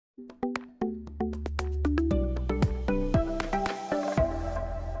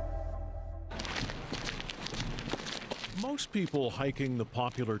Most people hiking the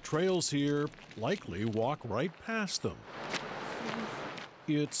popular trails here likely walk right past them.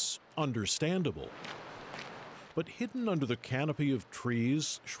 It's understandable. But hidden under the canopy of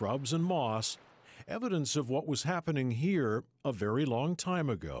trees, shrubs, and moss, evidence of what was happening here a very long time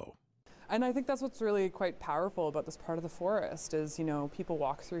ago. And I think that's what's really quite powerful about this part of the forest is, people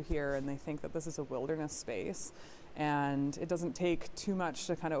walk through here and they think that this is a wilderness space. And it doesn't take too much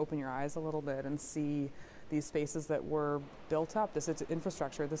to kind of open your eyes a little bit and see these spaces that were built up. This is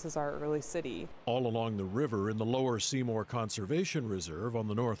infrastructure. This is our early city. All along the river in the Lower Seymour Conservation Reserve on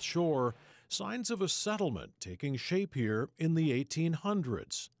the North Shore, signs of a settlement taking shape here in the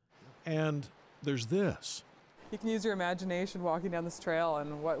 1800s. And there's this. You can use your imagination walking down this trail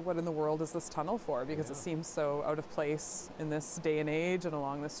and what in the world is this tunnel for? Because it seems so out of place in this day and age and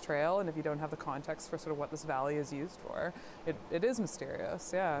along this trail. And if you don't have the context for sort of what this valley is used for, it is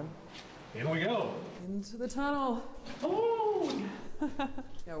mysterious, yeah. In we go. Into the tunnel. Oh!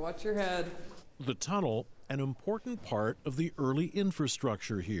 Yeah, watch your head. The tunnel, an important part of the early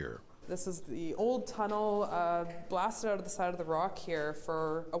infrastructure here. This is the old tunnel blasted out of the side of the rock here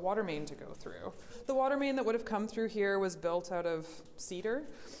for a water main to go through. The water main that would have come through here was built out of cedar,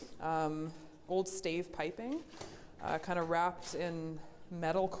 old stave piping, kind of wrapped in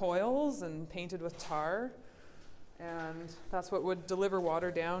metal coils and painted with tar. And that's what would deliver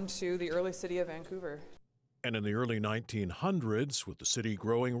water down to the early city of Vancouver. And in the early 1900s, with the city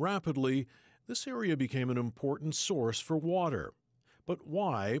growing rapidly, this area became an important source for water. But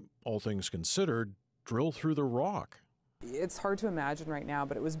why, all things considered, drill through the rock? It's hard to imagine right now,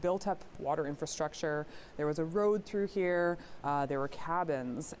 but it was built up water infrastructure. There was a road through here, there were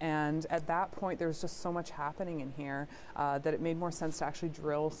cabins, and at that point there was just so much happening in here that it made more sense to actually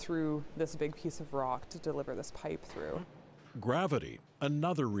drill through this big piece of rock to deliver this pipe through. Gravity,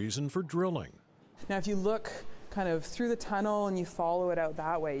 another reason for drilling. Now if you look kind of through the tunnel and you follow it out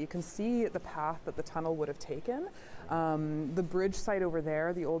that way, you can see the path that the tunnel would have taken. The bridge site over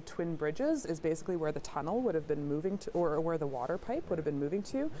there, the old twin bridges, is basically where the tunnel would have been moving to, or where the water pipe would have been moving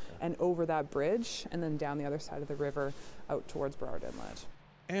to, and over that bridge and then down the other side of the river out towards Broward Inlet.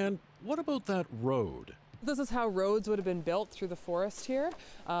 And what about that road? This is how roads would have been built through the forest here,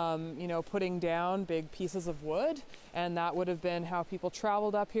 putting down big pieces of wood, and that would have been how people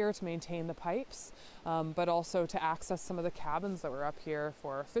traveled up here to maintain the pipes, but also to access some of the cabins that were up here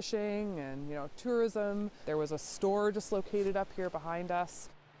for fishing and tourism. There was a store just located up here behind us.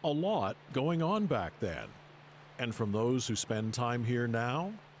 A lot going on back then. And from those who spend time here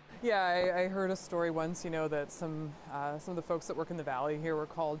now? Yeah, I heard a story once, that some of the folks that work in the valley here were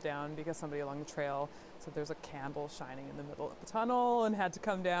called down because somebody along the trail said there's a candle shining in the middle of the tunnel and had to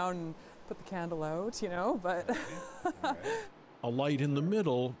come down and put the candle out, but... A light in the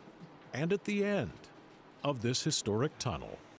middle and at the end of this historic tunnel.